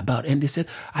talking about?" And they said,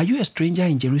 "Are you a stranger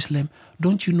in Jerusalem?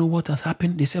 Don't you know what has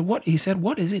happened?" They said, "What?" He said,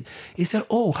 "What is it?" He said,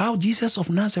 "Oh, how Jesus of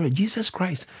Nazareth, Jesus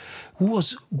Christ,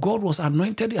 God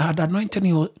had anointed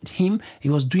him. He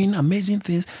was doing amazing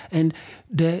things, and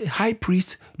the high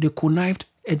priest, they connived,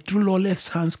 and through lawless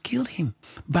hands killed him."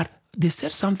 But they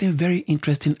said something very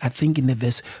interesting, I think, in the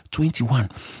verse 21.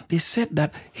 They said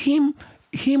that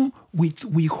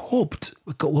we hoped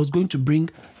was going to bring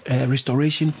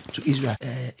restoration to Israel.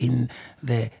 In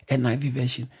the NIV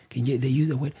version, they use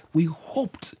the word, we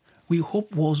hoped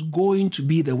was going to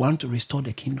be the one to restore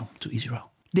the kingdom to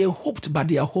Israel. They hoped, but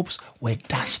their hopes were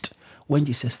dashed when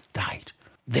Jesus died.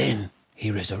 Then he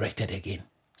resurrected again.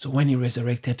 So when he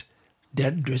resurrected,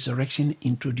 that resurrection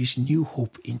introduced new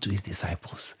hope into his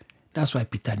disciples. That's why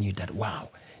Peter knew that,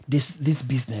 wow, this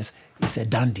business is a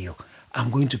done deal.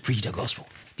 I'm going to preach the gospel.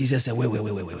 Jesus said,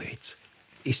 wait.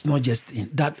 It's not just in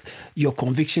that your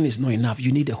conviction is not enough.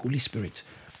 You need the Holy Spirit.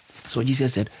 So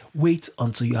Jesus said, wait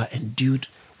until you are endued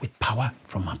with power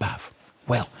from above.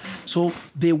 Well, so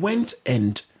they went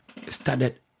and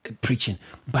started preaching,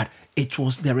 but it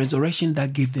was the resurrection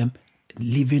that gave them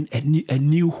living a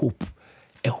new hope.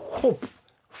 A hope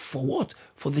for what?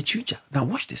 For the future. Now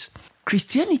watch this.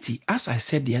 Christianity, as I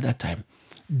said the other time,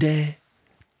 the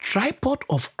tripod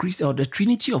of Christ, or the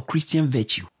trinity of Christian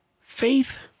virtue: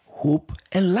 faith, hope,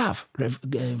 and love.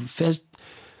 1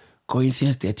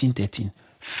 Corinthians 13:13.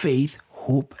 Faith,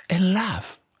 hope, and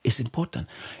love is important.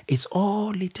 It's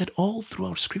all littered all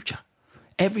throughout Scripture.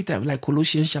 Every time, like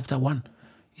Colossians chapter 1,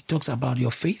 it talks about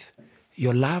your faith,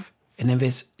 your love, and then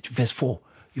verse 4,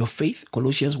 your faith.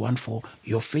 Colossians 1:4,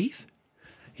 your faith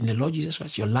in the Lord Jesus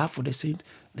Christ, your love for the saints.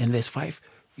 Then verse 5,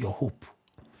 your hope.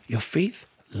 Your faith,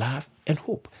 love, and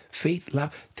hope. Faith,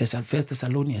 love. 1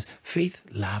 Thessalonians, faith,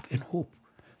 love, and hope.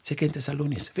 2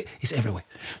 Thessalonians, it's everywhere.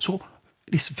 So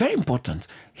it's very important.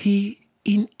 He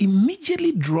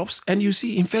immediately drops, and you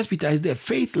see in 1 Peter is there,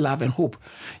 faith, love, and hope.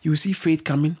 You see faith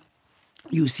coming.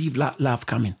 You see love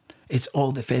coming. It's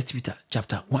all the 1 Peter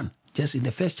chapter 1. Just in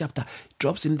the first chapter,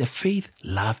 drops in the faith,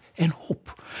 love, and hope.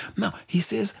 Now, he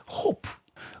says hope.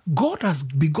 God has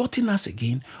begotten us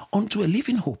again unto a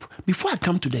living hope. Before I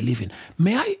come to the living,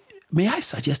 may I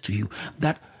suggest to you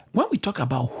that when we talk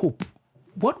about hope,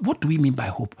 what do we mean by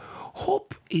hope?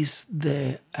 Hope is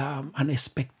an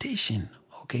expectation,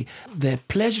 okay? The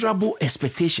pleasurable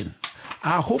expectation.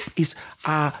 Our hope is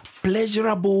our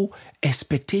pleasurable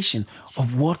expectation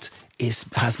of what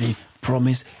has been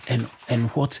promised and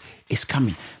what is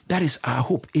coming. That is our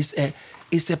hope. It's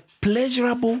a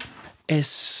pleasurable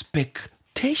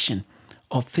expectation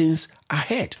of things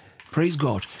ahead. Praise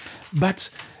God.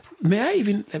 But may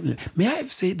I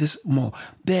say this more?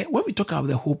 When we talk about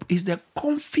the hope, is the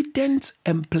confident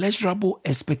and pleasurable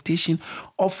expectation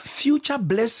of future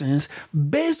blessings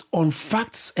based on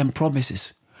facts and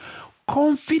promises.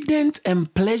 Confident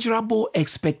and pleasurable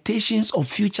expectations of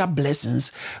future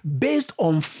blessings based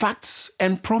on facts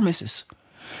and promises.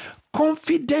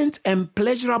 Confident and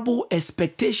pleasurable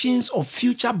expectations of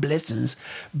future blessings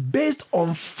based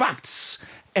on facts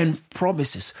and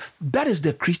promises. That is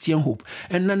the Christian hope.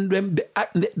 And then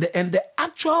the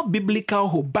actual biblical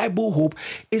hope, Bible hope,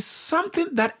 is something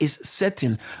that is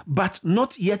certain but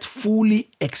not yet fully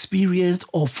experienced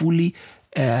or fully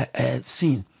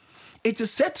seen. It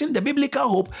is certain, the biblical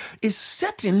hope is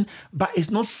certain, but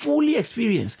it's not fully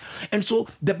experienced. And so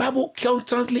the Bible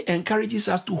constantly encourages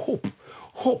us to hope.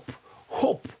 Hope,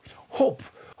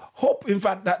 in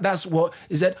fact, that's what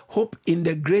is that hope in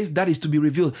the grace that is to be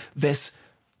revealed. Verse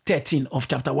 13 of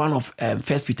chapter 1 of 1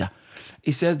 Peter.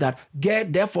 it says that,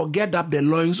 therefore get up the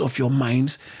loins of your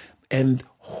minds and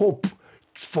hope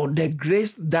for the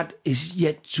grace that is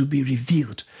yet to be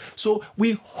revealed. So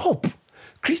we hope.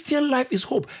 Christian life is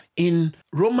hope. In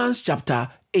Romans chapter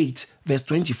 8, verse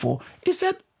 24, it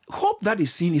said, hope that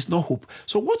is seen is not hope.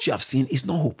 So what you have seen is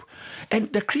not hope.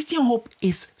 And the Christian hope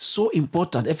is so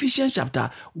important. Ephesians chapter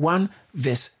 1,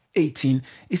 verse 18,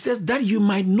 it says that you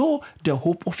might know the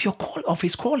hope of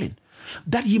his calling.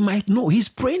 That you might know. He's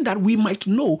praying that we might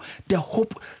know the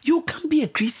hope. You can't be a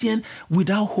Christian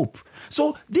without hope.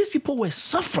 So these people were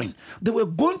suffering. They were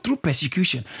going through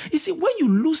persecution. You see, when you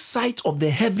lose sight of the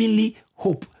heavenly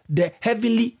hope, the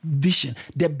heavenly vision,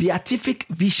 the beatific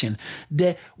vision,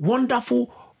 the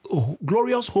wonderful,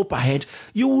 glorious hope ahead,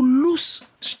 you will lose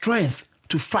strength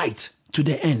to fight to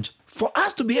the end. For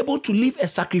us to be able to live a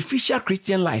sacrificial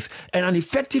Christian life and an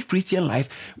effective Christian life,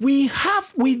 we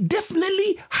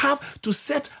definitely have to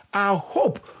set our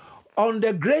hope on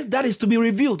the grace that is to be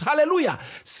revealed. Hallelujah.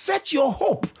 Set your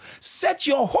hope. Set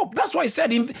your hope. That's why I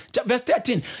said in verse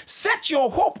 13, set your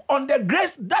hope on the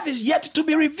grace that is yet to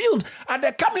be revealed at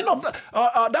the coming of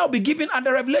that will be given at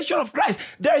the revelation of Christ.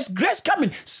 There is grace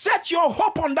coming. Set your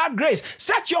hope on that grace.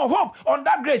 Set your hope on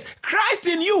that grace. Christ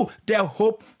in you, the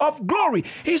hope of glory.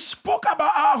 He spoke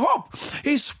about our hope.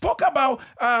 He spoke about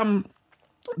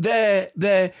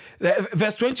the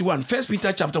verse 21, 1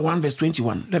 Peter chapter 1 verse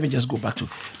 21. Let me just go back to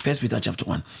 1 Peter chapter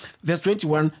 1 verse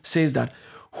 21 says that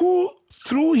who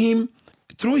through him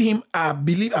are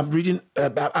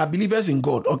believers in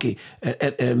God. Okay,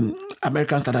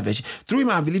 American Standard Version. Through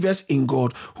him are believers in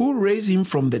God, who raised him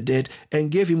from the dead and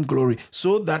gave him glory,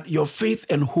 so that your faith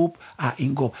and hope are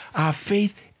in God. Our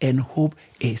faith and hope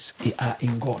are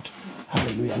in God.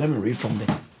 Hallelujah. Let me read from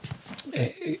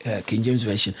the King James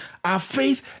Version. Our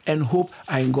faith and hope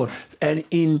are in God. And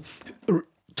in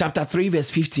chapter 3, verse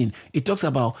 15, it talks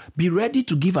about be ready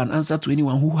to give an answer to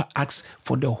anyone who asks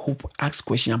for the hope, asks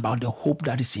question about the hope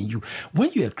that is in you.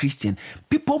 When you're a Christian,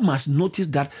 people must notice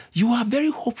that you are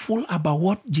very hopeful about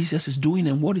what Jesus is doing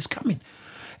and what is coming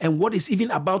and what is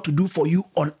even about to do for you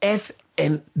on earth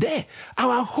and there.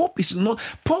 Our hope is not,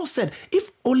 Paul said,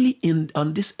 if only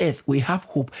on this earth we have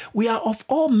hope, we are of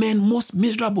all men most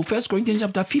miserable. 1 Corinthians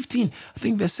chapter 15, I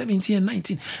think verse 17 and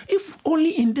 19. If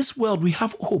only in this world we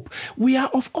have hope, we are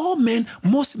of all men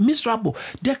most miserable.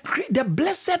 The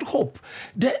blessed hope,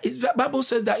 the Bible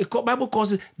says that, the Bible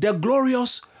calls it the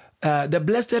glorious, the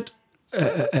blessed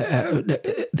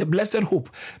the blessed hope,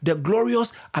 the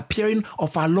glorious appearing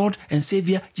of our Lord and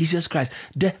Savior Jesus Christ.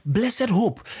 The blessed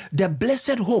hope, the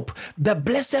blessed hope, the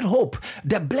blessed hope,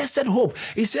 the blessed hope.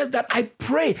 It says that I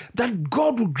pray that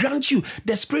God will grant you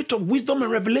the spirit of wisdom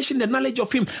and revelation, the knowledge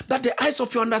of Him, that the eyes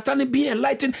of your understanding be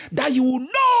enlightened, that you will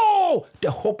know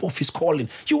the hope of His calling.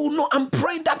 You will know. I'm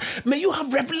praying that may you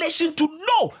have revelation to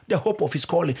know the hope of His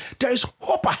calling. There is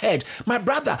hope ahead, my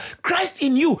brother. Christ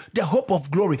in you, the hope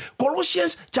of glory.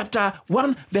 Colossians chapter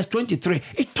 1 verse 23,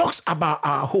 it talks about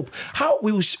our hope, how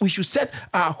we should set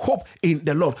our hope in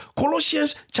the Lord.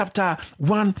 Colossians chapter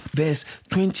 1 verse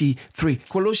 23.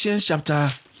 Colossians chapter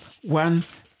 1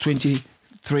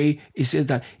 23, it says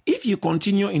that if you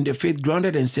continue in the faith,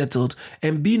 grounded and settled,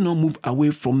 and be not moved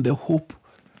away from the hope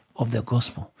of the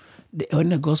gospel. When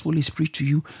the gospel is preached to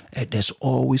you, there's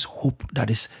always hope that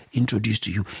is introduced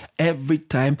to you. Every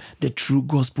time the true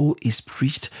gospel is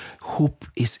preached, hope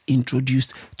is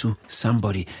introduced to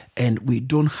somebody. And we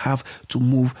don't have to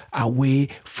move away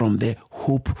from the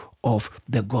hope of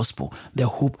the gospel, the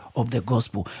hope of the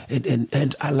gospel.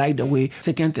 And I like the way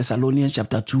 2 Thessalonians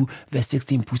chapter 2 verse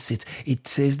 16 puts it. It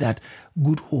says that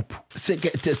good hope. 2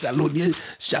 Thessalonians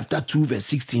chapter 2 verse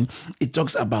 16, it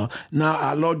talks about now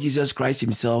our Lord Jesus Christ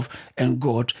Himself and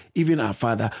God, even our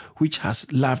Father, which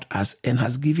has loved us and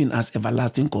has given us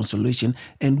everlasting consolation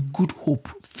and good hope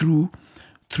through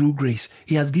grace.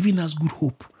 He has given us good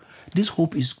hope. This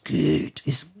hope is good.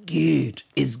 It's good.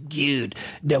 It's good.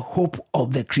 The hope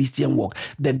of the Christian walk,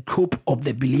 the hope of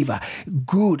the believer.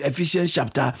 Good. Ephesians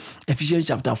chapter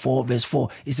 4 verse 4.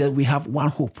 It says we have one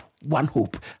hope. One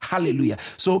hope. Hallelujah.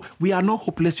 So we are not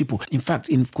hopeless people. In fact,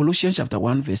 in Colossians chapter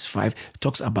 1 verse 5, it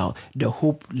talks about the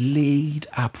hope laid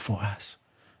up for us.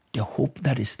 The hope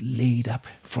that is laid up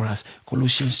for us.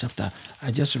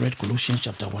 I just read Colossians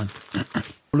chapter 1.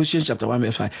 Colossians chapter 1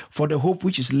 verse 5. For the hope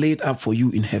which is laid up for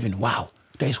you in heaven. Wow.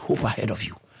 There is hope ahead of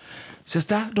you.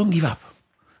 Sister, don't give up.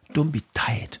 Don't be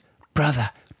tired. Brother,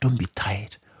 don't be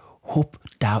tired. Hope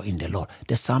thou in the Lord.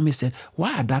 The psalmist said,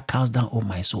 why art thou cast down, O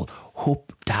my soul?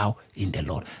 Hope thou in the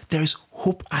Lord. There is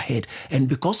hope ahead. And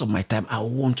because of my time, I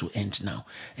want to end now.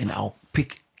 And I'll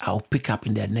pick up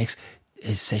in the next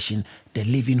session, the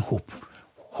living hope.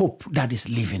 hope that is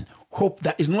living. Hope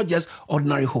that is not just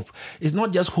ordinary hope. It's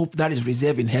not just hope that is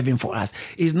reserved in heaven for us.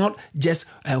 It's not just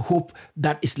a hope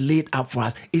that is laid up for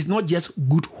us. It's not just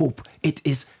good hope. It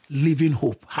is living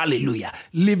hope. Hallelujah.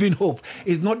 Living hope.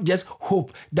 It's not just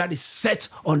hope that is set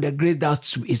on the grace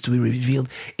that is to be revealed.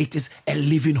 It is a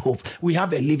living hope. We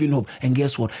have a living hope. And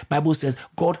guess what? Bible says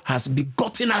God has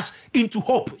begotten us into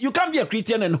hope. You can't be a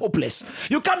Christian and hopeless.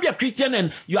 You can't be a Christian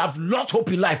and you have lost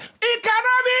hope in life. It cannot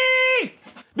be!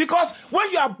 Because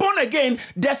when you are born again,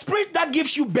 the spirit that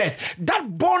gives you birth,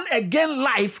 that born again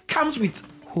life comes with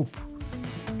hope.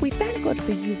 We thank God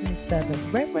for using his servant,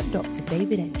 Reverend Dr.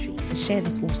 David Entry, to share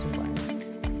this awesome word.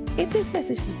 If this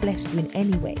message has blessed you in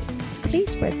any way,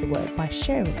 please spread the word by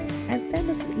sharing it and send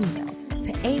us an email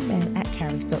to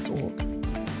amen@charis.org.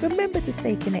 Remember to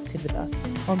stay connected with us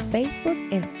on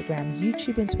Facebook, Instagram,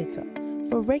 YouTube and Twitter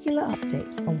for regular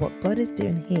updates on what God is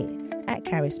doing here at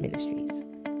Charis Ministries.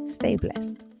 Stay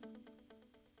blessed.